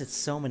He says points. it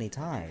so many You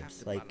have times.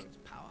 to Like, balance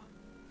power,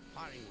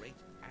 firing rate,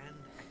 and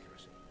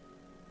accuracy.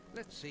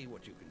 Let's see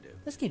what you can do.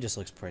 this game just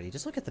looks pretty.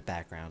 Just look at the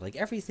background. Like,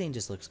 everything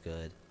just looks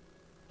good.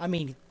 I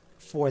mean,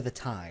 for the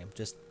time.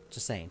 Just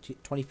saying.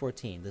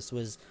 2014. This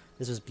was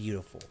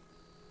beautiful.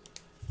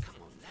 Come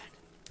on, lad.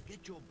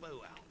 Get your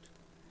bow out.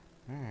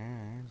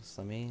 Alright, just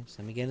let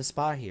me get in a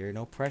spot here.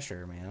 No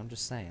pressure, man. I'm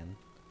just saying.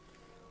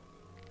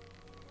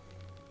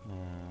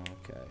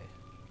 Okay.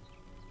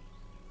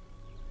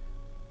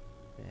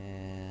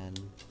 And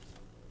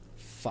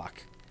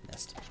fuck.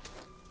 Missed.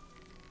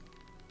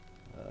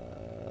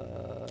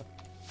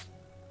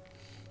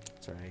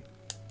 It's alright.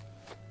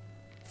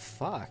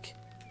 Fuck.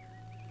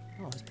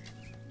 Oh,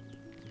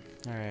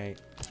 alright.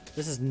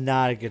 This is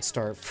not a good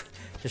start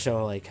to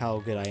show like how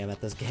good I am at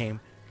this game.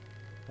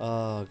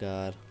 Oh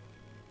god.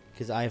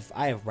 Because I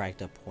have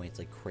racked up points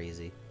like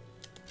crazy.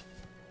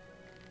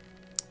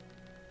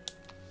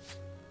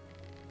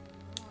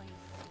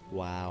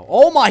 Wow.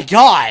 Oh my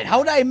god!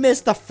 How did I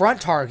miss the front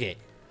target?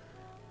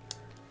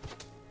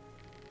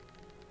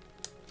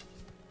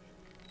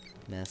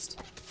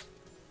 Missed.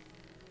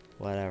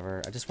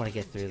 Whatever. I just want to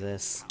get through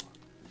this.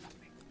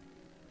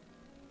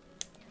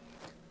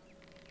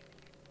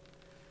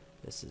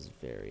 This is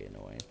very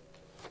annoying.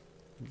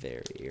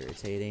 Very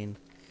irritating.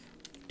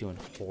 Doing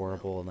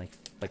horrible in like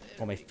one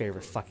of my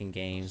favorite fucking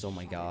games. Oh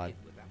my god.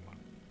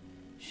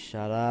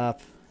 Shut up.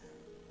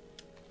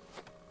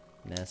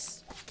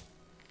 Miss.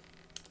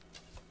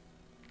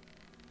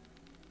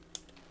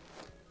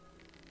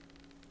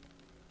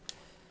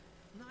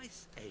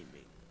 Nice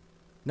aiming.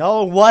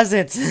 No, it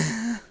wasn't.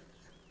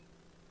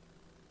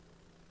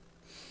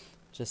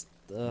 Just,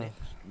 Next,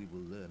 we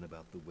will learn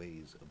about the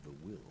ways of the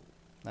will.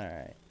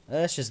 alright.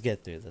 Let's just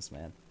get through this,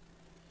 man.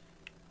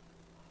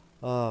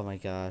 Oh my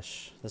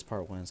gosh. This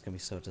part 1 is gonna be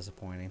so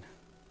disappointing.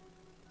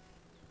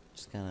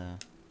 Just gonna...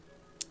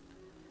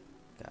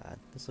 God,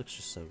 this looks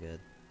just so good.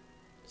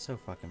 So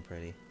fucking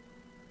pretty.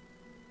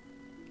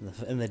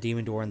 And the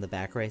demon door in the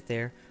back right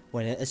there.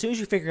 As soon as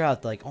you figure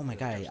out, like, oh my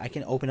god, I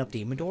can open up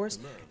demon doors,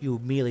 you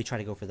immediately try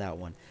to go for that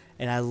one.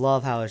 And I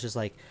love how it's just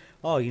like,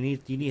 oh, you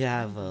need to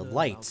have a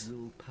light.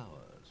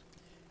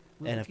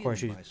 And of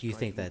course you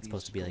think that it's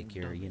supposed to be like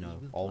your, you know,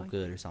 all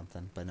good or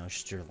something, but no, it's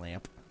just your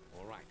lamp.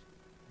 All right.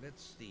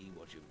 Let's see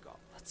what you've got.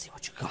 Let's see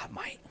what you got,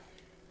 mate.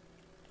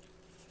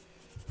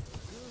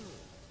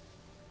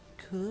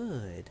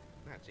 Good.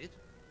 That's it.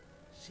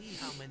 See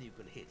how many you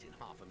can hit in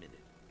half a minute.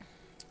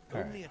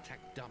 All Only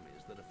attack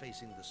dummies that are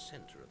facing the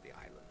center of the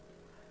island.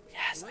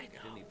 Yes, You I won't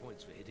get know. any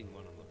points for hitting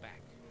one on the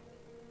back.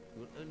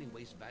 You will only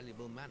waste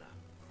valuable mana.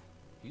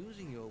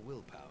 Using your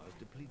willpower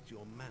depletes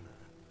your mana,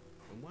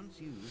 and once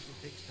used,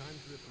 it takes time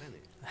to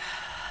replenish. I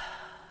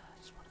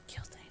just want to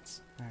kill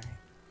things. Alright.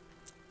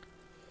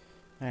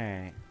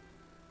 Alright.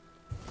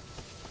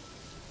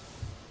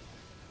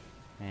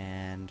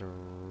 And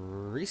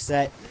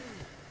reset.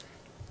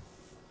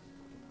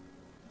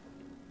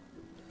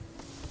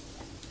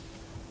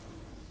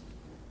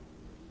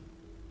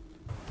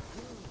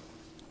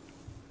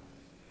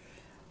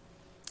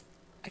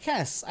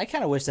 I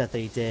kind of wish that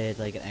they did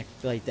like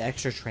like the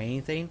extra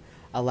training thing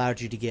allowed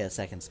you to get a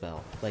second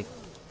spell. Like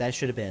that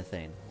should have been a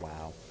thing.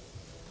 Wow.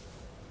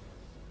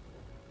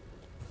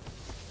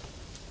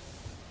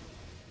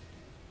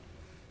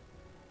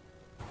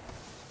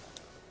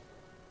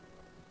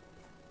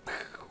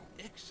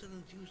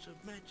 Excellent use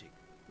of magic.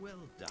 Well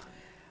done.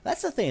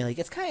 That's the thing. Like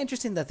it's kind of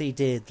interesting that they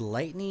did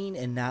lightning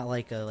and not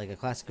like a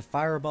classic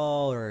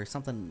fireball or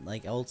something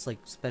like else, like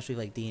especially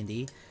like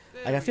D&D.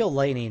 Like I feel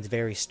lightning's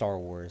very Star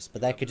Wars,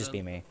 but that could just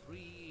be me.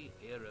 Three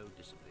hero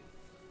disciplines.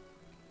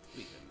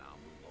 We can now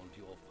move on to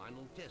your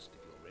final test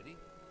if you're ready.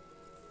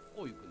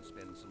 Or you can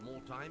spend some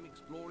more time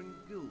exploring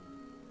the guild.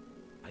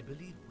 I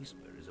believe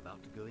Whisper is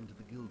about to go into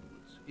the guild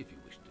woods if you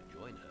wish to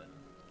join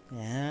her.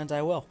 And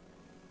I will.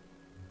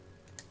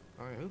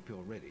 I hope you're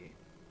ready.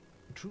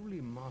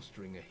 Truly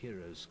mastering a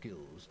hero's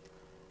skills.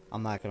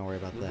 I'm not gonna worry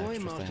about The that. boy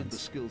Extra mastered things. the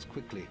skills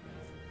quickly,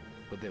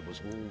 but there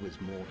was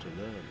always more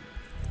to learn.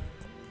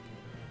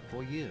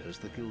 For years,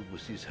 the guild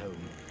was his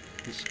home,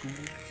 his school,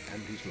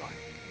 and his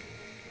life.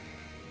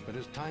 But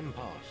as time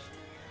passed,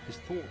 his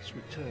thoughts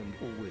returned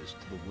always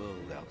to the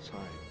world outside.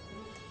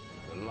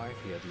 The life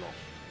he had lost,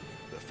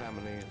 the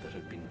family that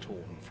had been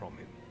torn from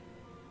him.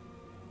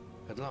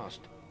 At last,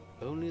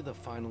 only the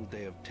final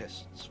day of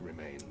tests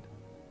remained.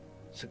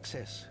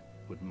 Success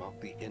would mark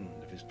the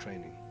end of his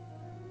training.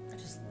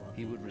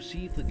 He would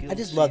receive the guild I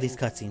just love these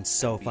seal cutscenes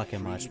so and be fucking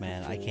free much, to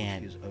man. I forge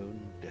can't. his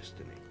own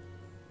destiny.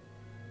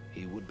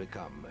 He would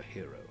become a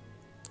hero.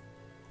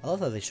 I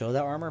love how they show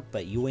that armor,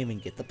 but you won't even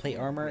get the plate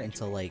armor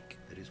until like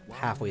There is one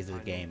halfway through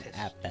the final game test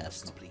at you must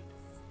best. complete.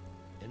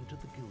 Enter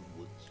the guild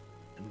woods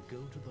and go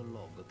to the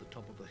log at the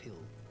top of the hill.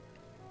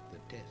 The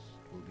test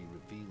will be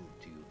revealed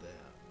to you there.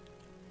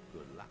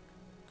 Good luck.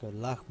 Good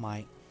luck,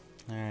 Mike.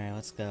 Alright,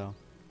 let's go.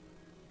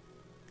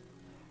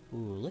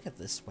 Ooh, look at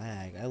this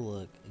swag. I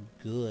look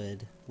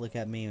good. Look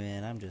at me,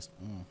 man. I'm just,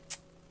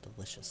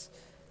 delicious.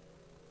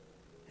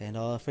 And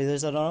for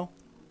those that don't know,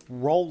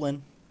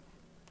 rolling.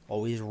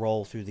 Always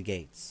roll through the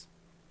gates.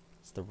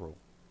 It's the rule.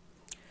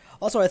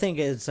 Also, I think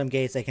in some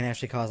gates they can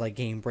actually cause like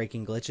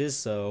game-breaking glitches,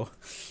 so...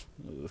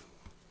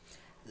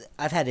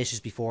 I've had issues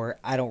before.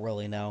 I don't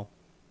really know.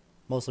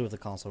 Mostly with the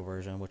console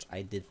version, which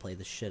I did play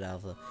the shit out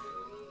of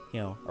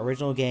the,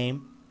 original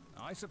game.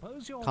 I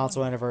suppose you're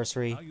Console wondering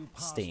anniversary, how you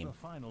passed Steam. the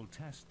final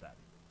test then.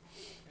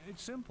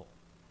 It's simple.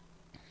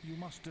 You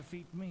must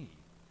defeat me,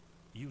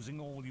 using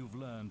all you've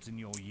learned in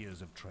your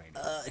years of training.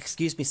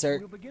 Excuse me, sir.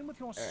 We'll begin with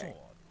your sword.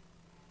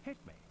 Hit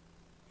me,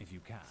 if you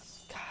can.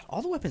 God,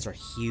 all the weapons are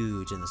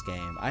huge in this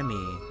game. I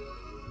mean...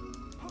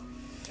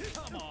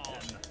 Come on!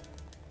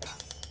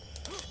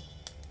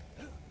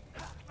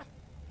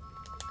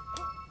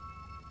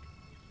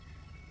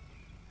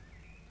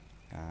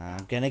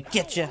 I'm gonna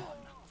get you.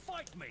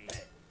 Fight me!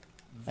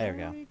 There we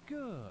go. Very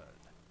good.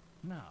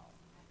 Now,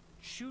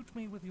 shoot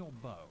me with your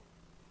bow.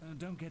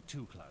 Don't get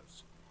too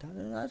close.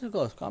 Not too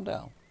close. Calm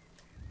down.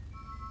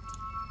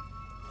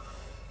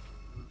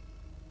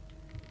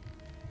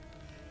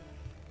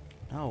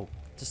 No,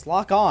 just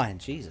lock on.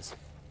 Jesus.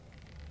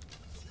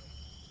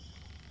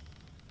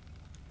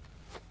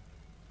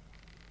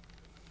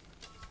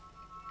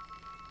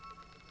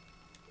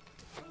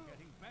 You're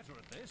getting better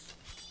at this.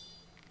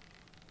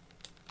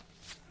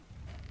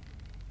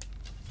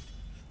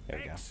 There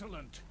we go.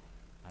 Excellent.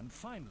 And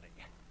finally,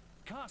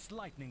 cast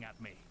lightning at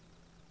me.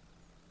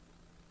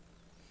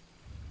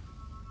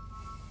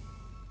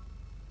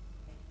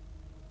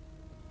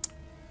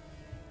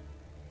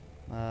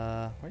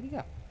 Where'd he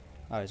go?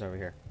 Oh, he's over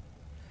here.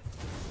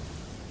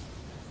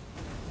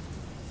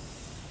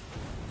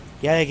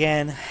 Yet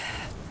again,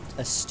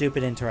 a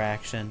stupid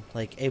interaction.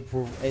 Like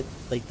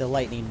like the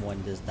lightning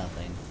one does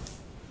nothing.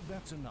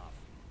 That's enough.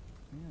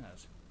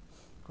 Yes.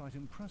 Quite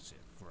impressive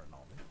for a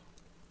novice.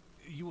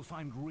 You will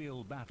find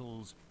real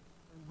battles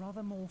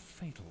rather more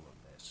fatal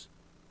than this.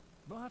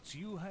 But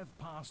you have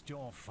passed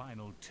your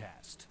final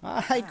test.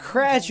 I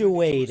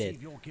graduated.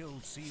 Receive your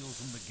guild seal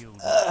from the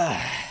guild.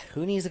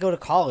 Who needs to go to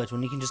college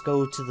when you can just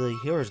go to the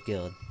Heroes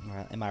Guild?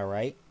 Am I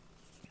right?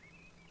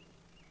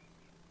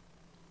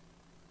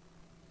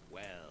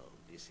 Well,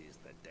 this is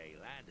the day,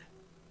 lad.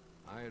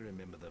 I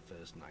remember the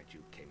first night you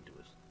came to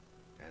us.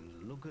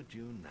 And look at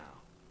you now.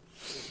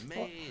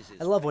 Maze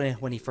is I love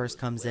when he first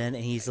comes in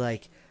and he's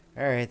like,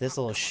 "Alright, this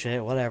little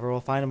shit, whatever, we'll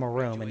find him a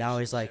room." And now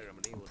he's like,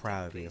 "I'm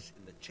proud of you."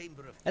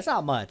 That's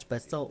not much,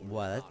 but still,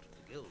 what?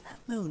 That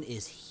moon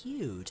is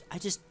huge. I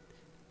just...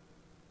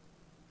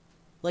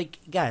 Like,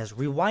 guys,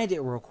 rewind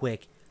it real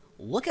quick.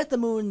 Look at the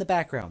moon in the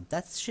background.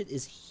 That shit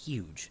is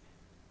huge.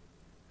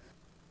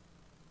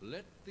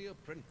 Let the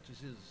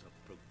apprentices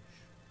approach.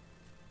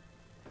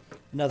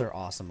 Another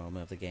awesome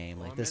moment of the game.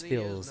 Like, For this many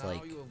years feels now,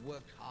 like... you have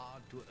worked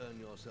hard to earn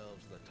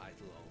yourselves the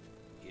title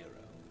of hero.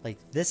 Like,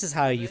 this is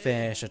how you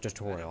finish a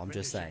tutorial, I'm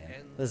just saying.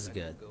 Apprenticeship ends This is and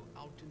you good. Go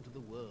out into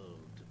the world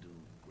to do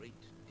great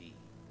deeds.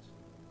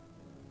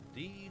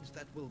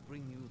 that will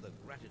bring you the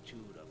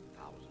gratitude of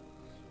thousands.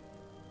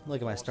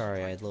 Look at my Or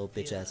starry-eyed strike little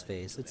bitch fear ass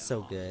face. into It's their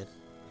so good. hearts.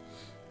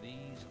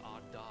 These are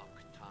dark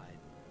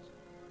times.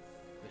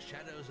 The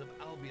shadows of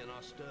Albion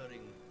are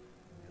stirring,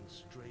 and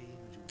strange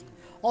winds.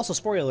 Also,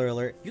 spoiler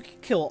alert, you can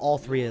kill all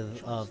three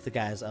of the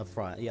guys up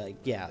front. Yeah,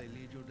 yeah. They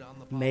lead you down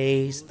the path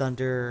Maze, of good,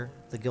 Thunder,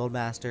 the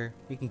Guildmaster.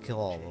 You can kill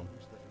all of them.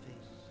 change the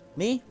face of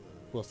Me? the world.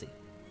 We'll see.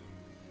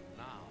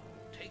 Now,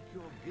 take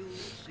your guild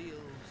seals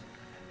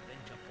and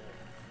venture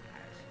forth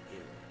as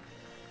heroes.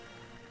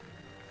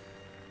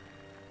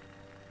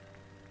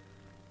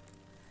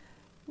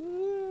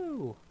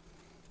 Woo!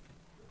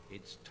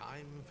 It's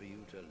time for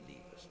you to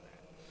leave us now.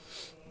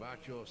 But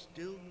you're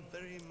still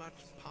very much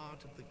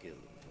part of the guild.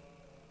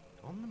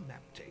 On the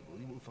map table,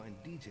 you will find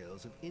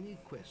details of any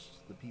quests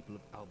the people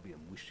of Albion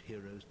wish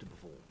heroes to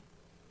perform.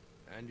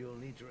 And you'll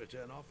need to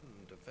return often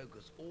to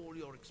focus all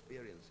your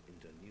experience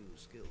into new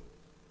skills.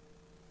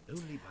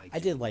 Only by I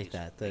did doing like this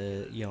that.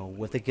 The regularly with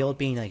will the guild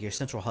being progress. like your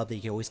central hub that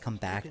you can always come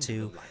back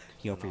to,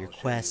 for your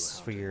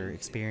quests, for your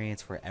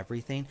experience, for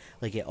everything.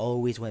 Like it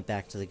always went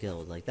back to the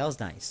guild. Like that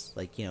was nice.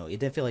 Like it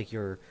didn't feel like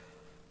you're,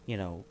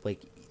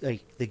 like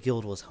the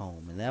guild was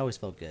home, and that always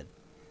felt good.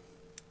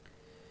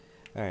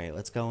 All right,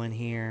 let's go in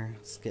here.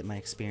 Let's get my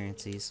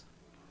experiences.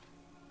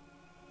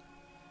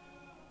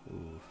 Ooh.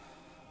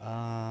 You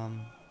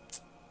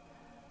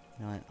know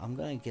what? I'm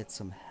gonna get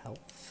some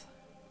health.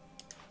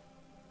 I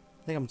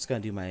think I'm just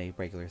gonna do my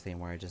regular thing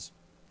where I just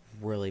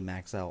really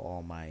max out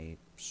all my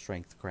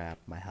strength crap,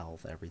 my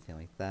health, everything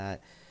like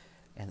that.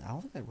 And I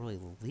don't think that really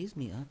leaves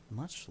me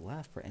much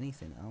left for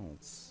anything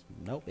else.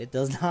 Nope, it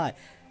does not.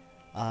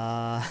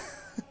 Alright.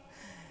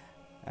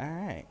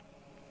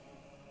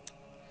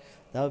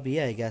 That would be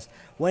it, I guess.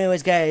 Well,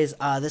 anyways, guys,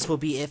 this will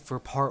be it for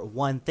part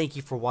 1. Thank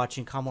you for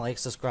watching. Comment, like,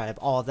 subscribe,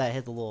 all of that.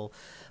 Hit the little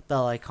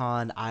bell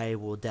icon. I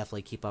will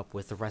definitely keep up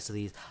with the rest of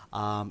these.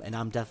 And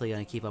I'm definitely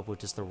going to keep up with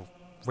just the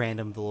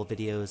random little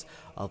videos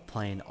of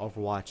playing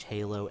Overwatch,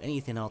 Halo,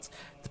 anything else.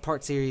 The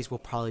part series will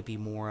probably be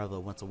more of a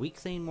once a week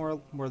thing, more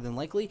than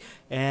likely.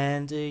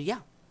 And, yeah,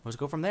 let's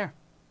go from there.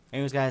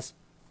 Anyways, guys,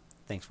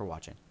 thanks for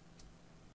watching.